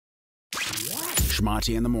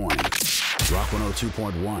Schmatty in the morning. Rock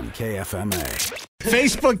 102.1 KFMA.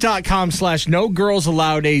 Facebook.com/No Girls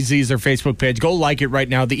Allowed AZ is their Facebook page. Go like it right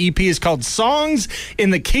now. The EP is called Songs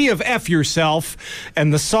in the Key of F Yourself.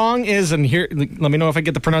 And the song is, and here, let me know if I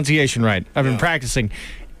get the pronunciation right. I've been practicing.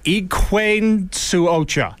 Equinsu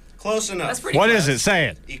Ocha. Close enough. What is it? Say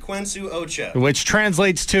it. Equinsu Ocha. Which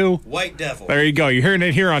translates to? White Devil. There you go. You're hearing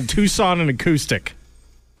it here on Tucson and Acoustic.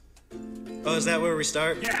 Oh, is that where we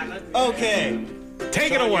start? Yeah. Okay.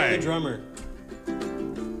 Take it away. The drummer.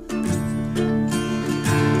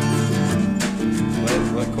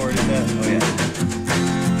 What chord is that? Oh, yeah.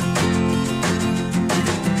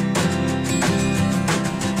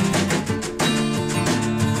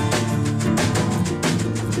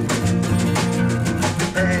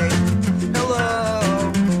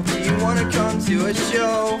 To a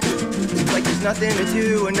show like there's nothing to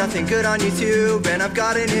do and nothing good on YouTube, and I've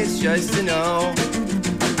got an itch just to know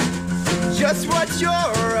just what you're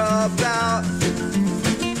about.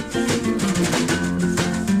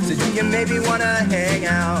 So do you maybe wanna hang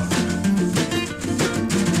out?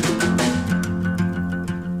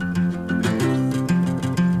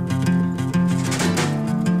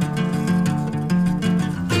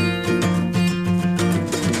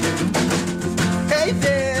 Hey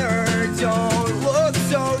there, don't look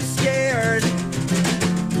so scared.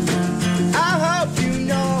 I hope you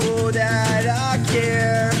know that I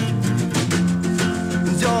care.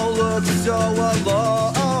 Don't look so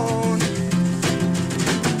alone.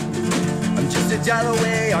 I'm just a dial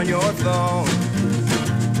away on your phone.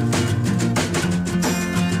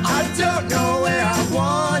 I don't know where I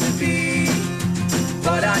want to be,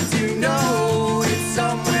 but I do know it's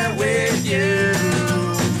somewhere with you.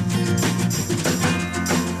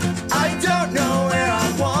 I don't know where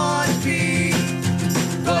I want to be,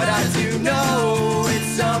 but I do know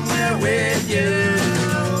it's somewhere with you.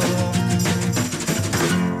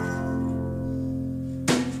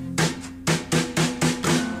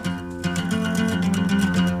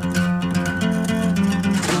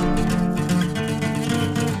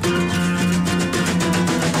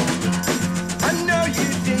 I know you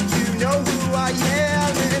think you know who I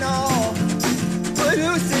am and all, but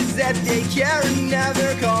who says that they care and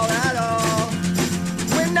never call at all?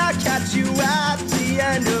 When I catch you at the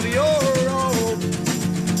end of your rope,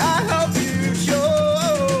 I hope you show.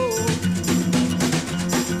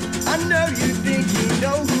 I know you think you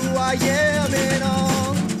know who I am and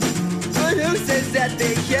all, but who says that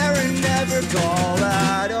they care and never call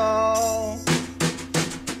at all?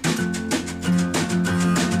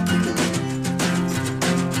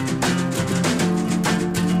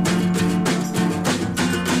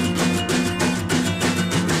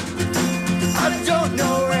 I don't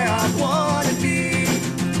know where I want to be,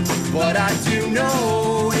 but I do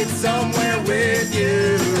know it's somewhere with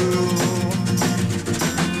you.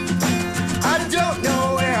 I don't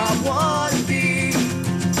know where I want to be,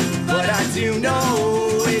 but I do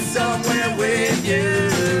know it's somewhere with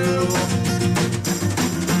you.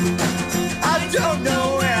 I don't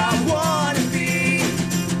know where I want to be,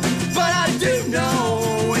 but I do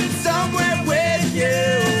know it's somewhere with you.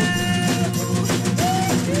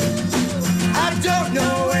 I don't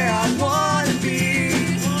know where I want to be,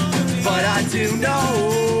 but I do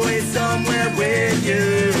know it's somewhere with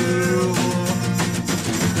you.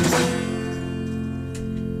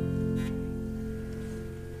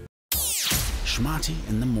 Schmatty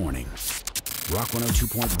in the morning. Rock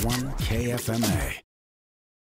 102.1 KFMA.